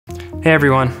Hey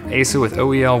everyone, Asa with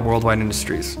OEL Worldwide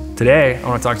Industries. Today, I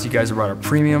want to talk to you guys about our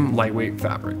premium lightweight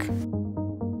fabric.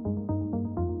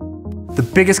 The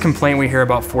biggest complaint we hear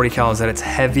about 40 cal is that it's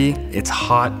heavy, it's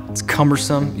hot, it's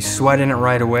cumbersome, you sweat in it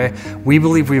right away. We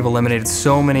believe we've eliminated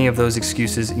so many of those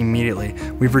excuses immediately.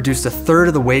 We've reduced 1/3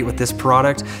 of the weight with this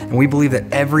product, and we believe that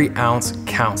every ounce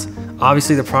counts.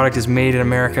 Obviously, the product is made in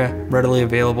America, readily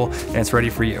available, and it's ready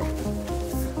for you.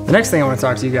 The next thing I want to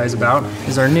talk to you guys about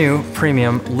is our new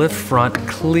premium lift front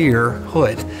clear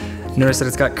hood. Notice that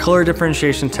it's got color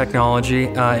differentiation technology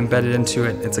embedded into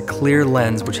it. It's a clear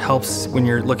lens, which helps when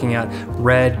you're looking at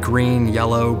red, green,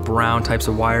 yellow, brown types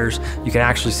of wires. You can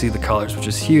actually see the colors, which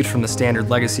is huge from the standard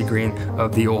legacy green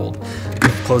of the old.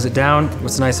 Close it down.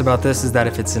 What's nice about this is that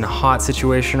if it's in a hot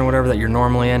situation or whatever that you're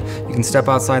normally in, you can step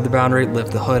outside the boundary,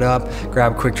 lift the hood up,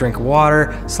 grab a quick drink of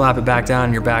water, slap it back down,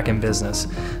 and you're back in business.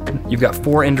 You've got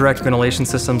 4 indirect ventilation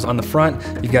systems on the front.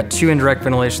 You've got 2 indirect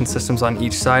ventilation systems on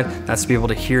each side. That's to be able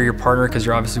to hear your partner because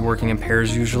you're obviously working in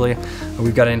pairs usually.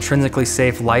 We've got an intrinsically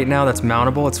safe light now that's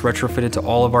mountable. It's retrofitted to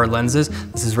all of our lenses.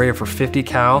 This is rated for 50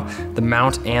 cal, the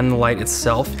mount and the light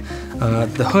itself.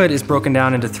 The hood is broken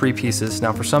down into 3 pieces.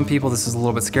 Now for some people this is a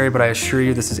little bit scary, but I assure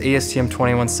you this is ASTM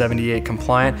 2178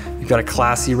 compliant. You've got a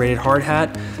Class C rated hard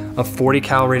hat, a 40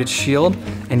 cal rated shield,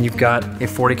 and you've got a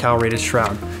 40 cal rated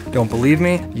shroud. Don't believe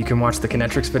me? You can watch the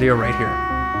Kinetrics video right here.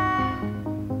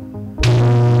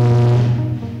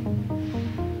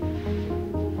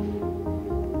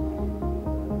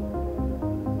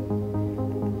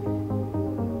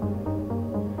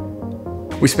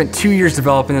 We spent 2 years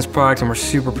developing this product and we're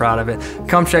super proud of it.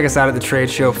 Come check us out at the trade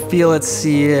show, feel it,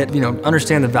 see it,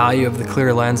 understand the value of the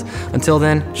clear lens. Until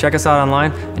then, check us out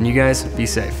online and you guys be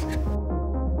safe.